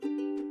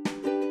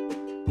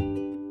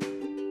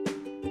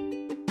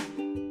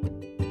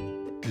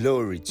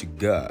Glory to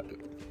God.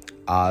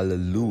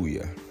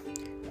 Hallelujah.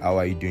 How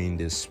are you doing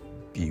this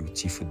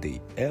beautiful day?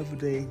 Every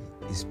day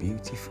is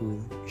beautiful.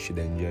 You should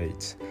enjoy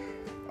it.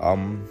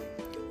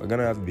 We're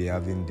gonna be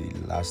having the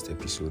last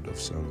episode of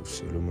Song of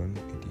Solomon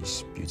in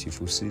this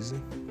beautiful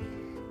season.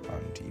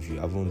 And if you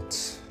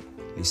haven't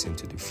listened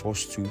to the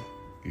first two,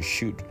 you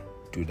should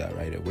do that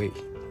right away.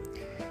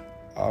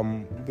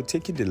 We're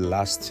taking the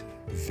last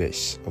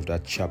verse of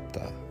that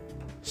chapter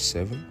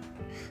 7.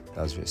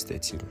 That's verse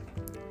 13.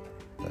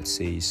 That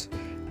says,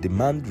 "The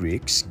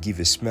mandrakes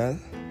give a smell,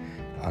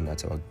 and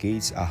at our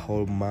gates are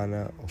all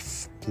manner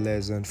of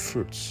pleasant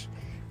fruits,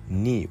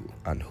 new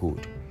and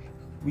old,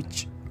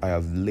 which I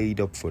have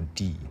laid up for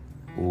thee,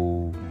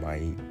 O my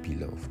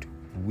beloved."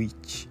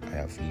 Which I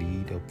have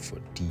laid up for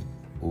thee,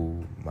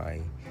 O my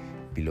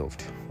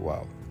beloved.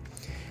 Wow.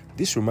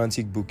 This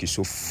romantic book is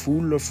so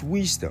full of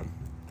wisdom.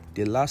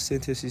 The last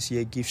sentences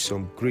here give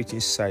some great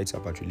insights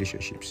about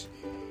relationships.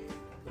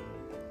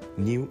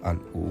 New and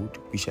old,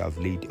 which I have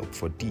laid up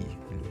for thee.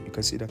 You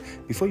can see that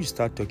before you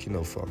start talking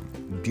of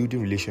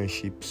building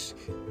relationships,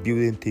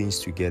 building things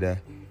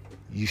together,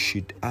 you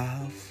should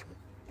have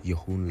your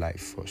own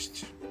life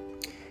first.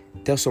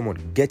 Tell someone,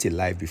 get a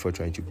life before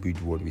trying to build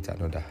one with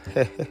another.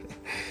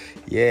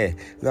 Yeah.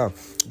 Now,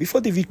 before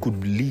David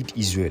could lead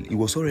Israel, he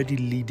was already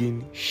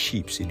leading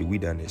sheep in the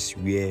wilderness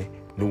where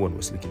no one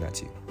was looking at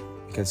him.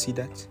 You can see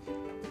that?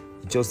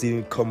 He just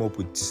didn't come up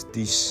with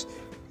this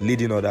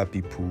leading other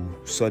people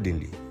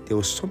suddenly. There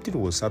was something he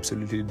was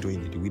absolutely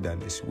doing in the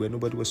wilderness where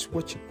nobody was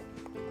watching.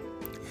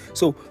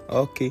 So,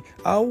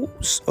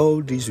 how's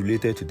all this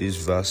related to this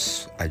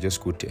verse I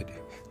just quoted?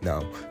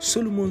 Now,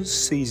 Solomon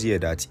says here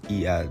that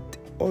he had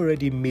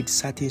already made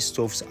certain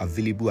stuffs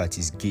available at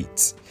his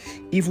gates,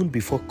 even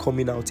before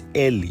coming out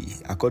early,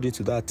 according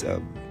to that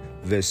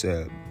verse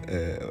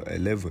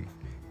 11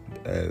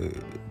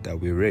 that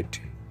we read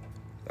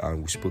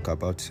and we spoke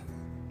about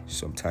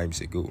some times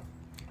ago.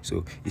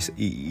 So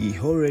he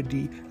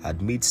already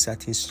had made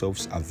certain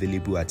stuffs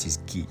available at his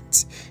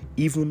gate,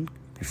 even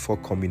before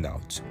coming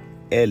out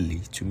early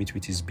to meet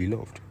with his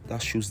beloved.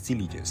 That shows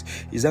diligence.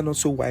 Is that not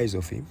so wise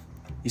of him?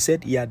 He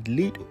said he had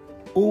laid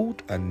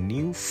old and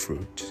new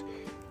fruit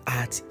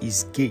at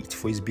his gate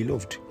for his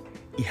beloved.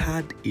 He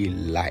had a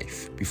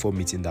life before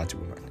meeting that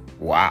woman.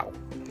 Wow.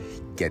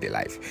 Get a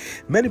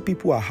life. Many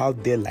people are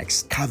out there like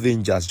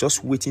scavengers,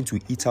 just waiting to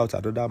eat out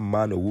another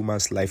man or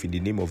woman's life in the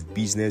name of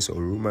business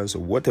or romance or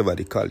whatever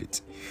they call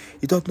it.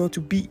 It ought not to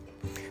be.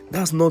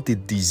 That's not the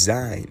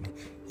design.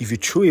 If you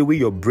throw away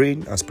your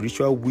brain and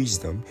spiritual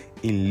wisdom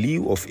in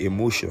lieu of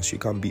emotions, you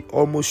can be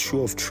almost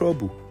sure of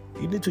trouble.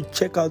 You need to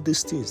check out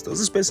these things. Does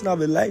this person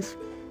have a life?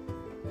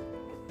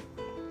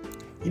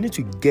 You need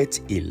to get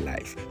a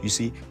life. You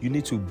see, you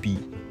need to be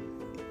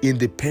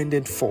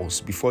independent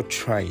force before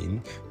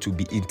trying to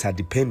be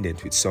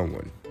interdependent with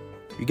someone.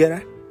 You get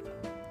that?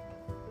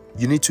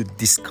 You need to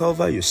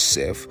discover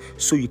yourself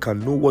so you can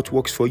know what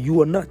works for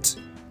you or not.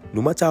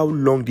 No matter how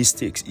long this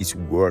takes, it's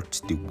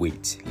worth the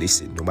wait.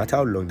 Listen, no matter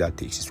how long that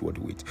takes, it's worth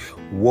the wait.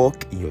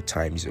 Walk in your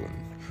time zone.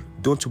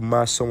 Don't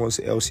mask someone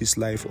else's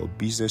life or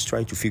business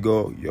trying to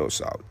figure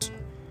yours out.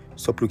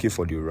 Stop looking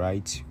for the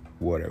right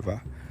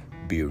whatever.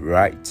 Be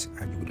right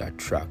and you will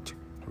attract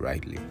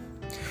rightly.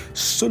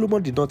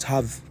 Solomon did not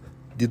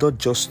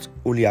just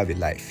only have a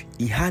life.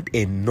 He had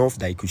enough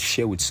that he could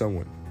share with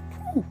someone.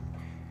 Whew.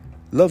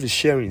 Love is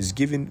sharing, is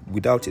giving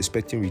without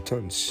expecting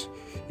returns.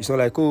 It's not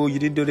like, oh, you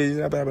didn't do this,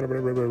 blah, blah, blah,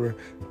 blah, blah, blah.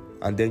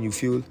 And then you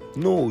feel,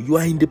 no, you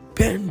are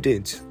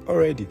independent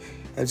already.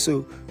 And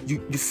so you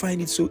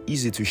find it so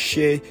easy to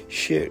share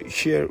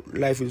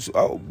life.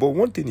 But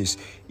one thing is,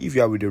 if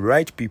you are with the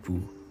right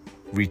people,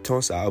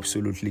 returns are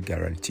absolutely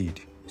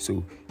guaranteed.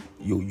 So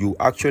you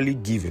actually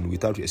giving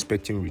without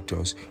expecting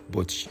returns,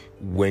 but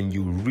when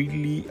you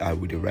really are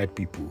with the right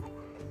people,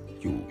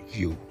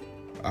 you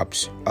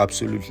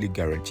absolutely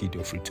guaranteed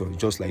of returns.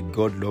 Just like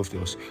God loved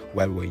us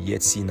while we were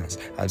yet sinners.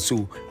 And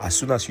so as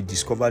soon as you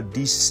discover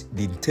the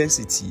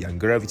intensity and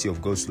gravity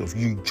of God's love,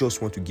 you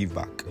just want to give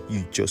back.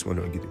 You just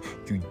want to give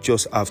it. You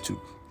just have to.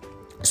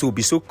 So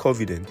be so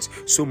confident,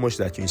 so much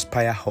that you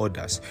inspire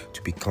others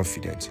to be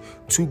confident.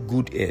 2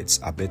 good heads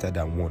are better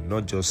than one,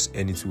 not just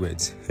any 2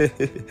 heads.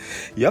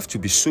 You have to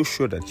be so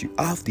sure that you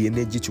have the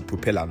energy to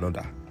propel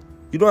another.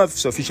 You don't have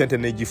sufficient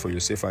energy for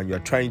yourself and you are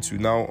trying to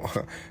now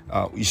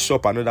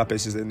usurp another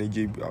person's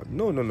energy.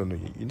 No.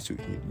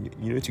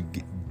 You need to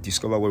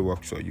discover what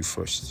works for you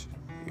first.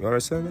 You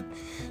understand that?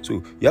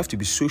 So you have to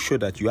be so sure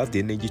that you have the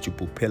energy to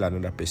propel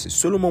another person.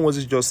 Solomon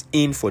wasn't just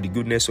in for the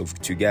goodness of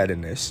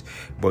togetherness,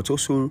 but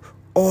also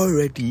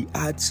already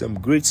had some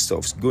great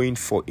stuff going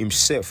for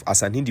himself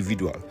as an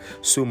individual,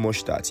 so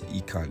much that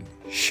he can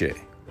share.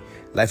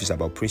 Life is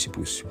about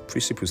principles.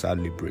 Principles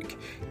hardly break.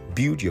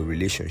 Build your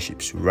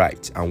relationships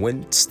right, and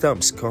when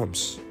storms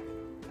comes,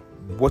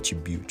 what you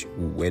build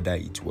will weather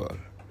it well.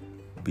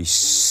 Be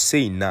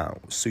sane now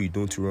so you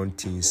don't run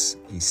things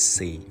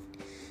insane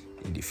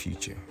in the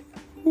future.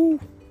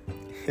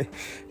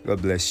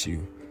 God bless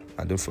you,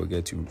 and don't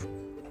forget to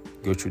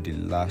go through the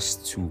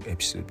last 2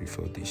 episodes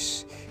before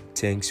this.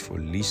 Thanks for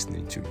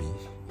listening to me.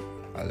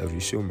 I love you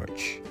so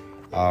much.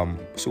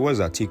 So what's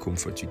our take home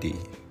for today?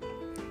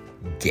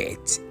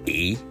 Get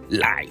a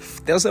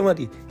life. Tell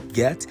somebody,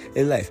 get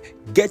a life.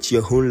 Get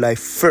your own life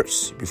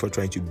first before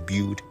trying to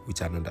build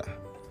with another,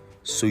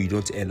 so you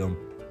don't end up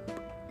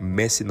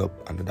messing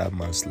up another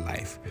man's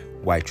life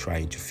while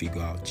trying to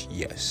figure out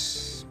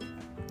yes.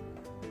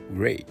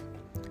 Great.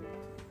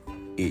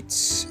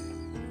 It's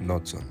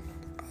Norton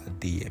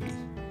DME.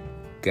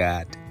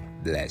 God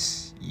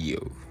bless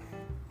you.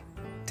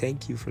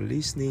 Thank you for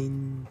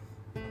listening.